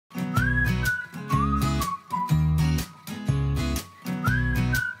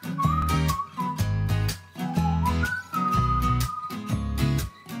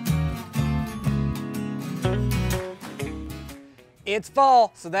It's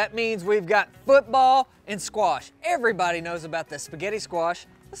fall, so that means we've got football and squash. Everybody knows about the spaghetti squash.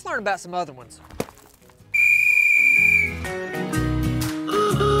 Let's learn about some other ones.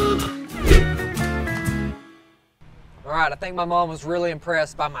 All right, I think my mom was really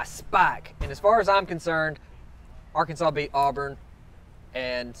impressed by my spike. And as far as I'm concerned, Arkansas beat Auburn,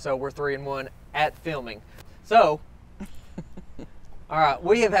 and so we're 3-1 at filming. So, all right,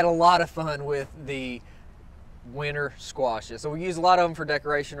 we have had a lot of fun with the winter squashes. So we use a lot of them for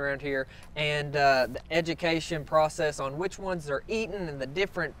decoration around here, and the education process on which ones they're eaten and the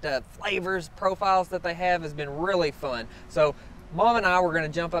different flavors, profiles that they have has been really fun. So Mom and I were going to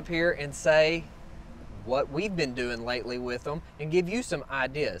jump up here and say what we've been doing lately with them and give you some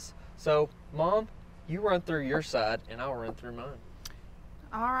ideas. So Mom, you run through your side and I'll run through mine.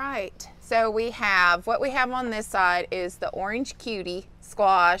 All right, so what we have on this side is the orange cutie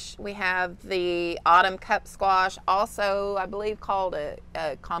squash. We have the autumn cup squash, also I believe called a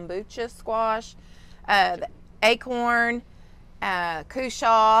kombucha squash, the acorn,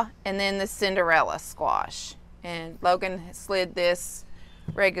 cushaw, and then the Cinderella squash. And Logan slid this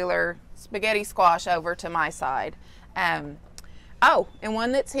regular spaghetti squash over to my side. Oh, and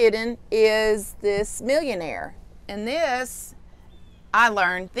one that's hidden is this millionaire. And this, I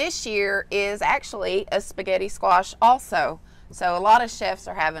learned this year, is actually a spaghetti squash also. So a lot of chefs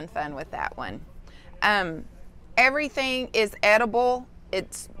are having fun with that one. Everything is edible.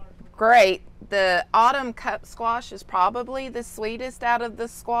 It's great. The autumn cup squash is probably the sweetest out of the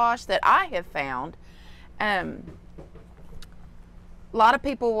squash that I have found. A lot of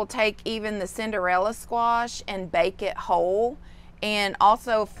people will take even the Cinderella squash and bake it whole, and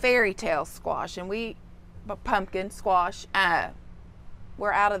also fairy tale squash, and pumpkin squash.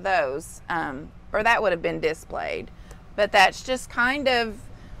 We're out of those, or that would have been displayed. But that's just kind of,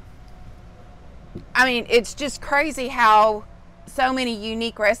 I mean, it's just crazy how so many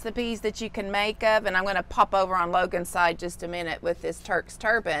unique recipes that you can make of. And I'm going to pop over on Logan's side just a minute with this Turk's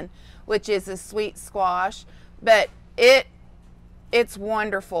Turban, which is a sweet squash, but it's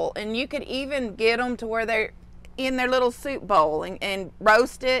wonderful. And you could even get them to where they're in their little soup bowl and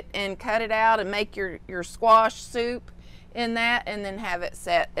roast it and cut it out and make your squash soup in that, and then have it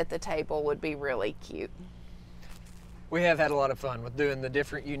set at the table would be really cute. We have had a lot of fun with doing the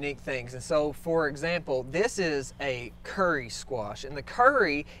different unique things. And so, for example, this is a curry squash, and the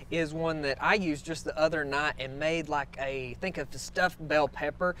curry is one that I used just the other night and made like think of the stuffed bell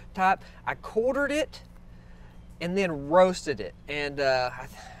pepper type. I quartered it and then roasted it, and I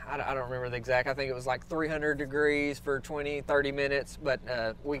don't remember the exact, I think it was like 300 degrees for 20-30 minutes, but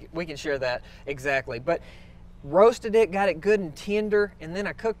we can share that exactly. But roasted it, got it good and tender, and then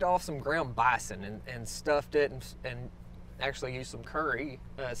I cooked off some ground bison and stuffed it and actually used some curry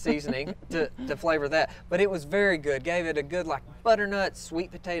seasoning to flavor that. But it was very good, gave it a good like butternut,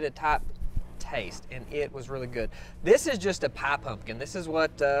 sweet potato type taste, and it was really good. This is just a pie pumpkin. This is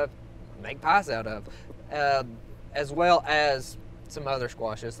what make pies out of, as well as some other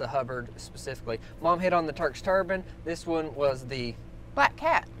squashes, the Hubbard specifically. Mom hit on the Turk's Turban. This one was the Black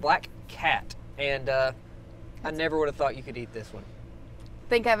Cat. Black Cat, and I never would have thought you could eat this one.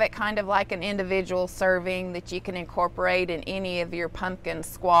 Think of it kind of like an individual serving that you can incorporate in any of your pumpkin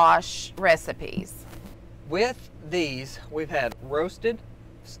squash recipes. With these, we've had roasted,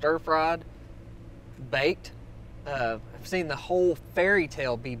 stir-fried, baked. I've seen the whole fairy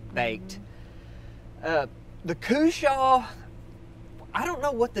tale be baked. The cushaw, I don't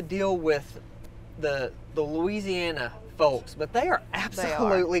know what the deal with the Louisiana folks, but they are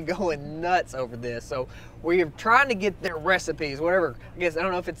absolutely going nuts over this. So we're trying to get their recipes, whatever. I guess, I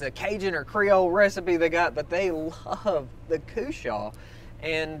don't know if it's a Cajun or Creole recipe they got, but they love the cushaw.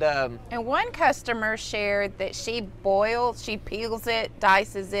 And one customer shared that she peels it,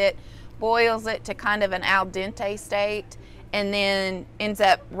 dices it, boils it to kind of an al dente state, and then ends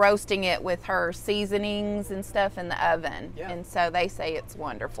up roasting it with her seasonings and stuff in the oven. Yeah. And so they say it's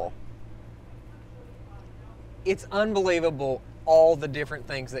wonderful. It's unbelievable all the different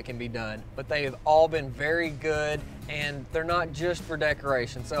things that can be done, but they have all been very good, and they're not just for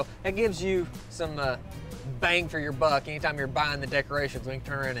decoration. So that gives you some bang for your buck anytime you're buying the decorations when you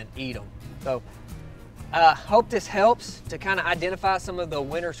turn around and eat them. So hope this helps to kind of identify some of the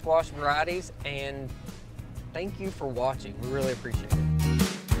winter squash varieties, and thank you for watching. We really appreciate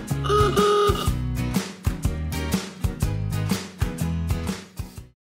it.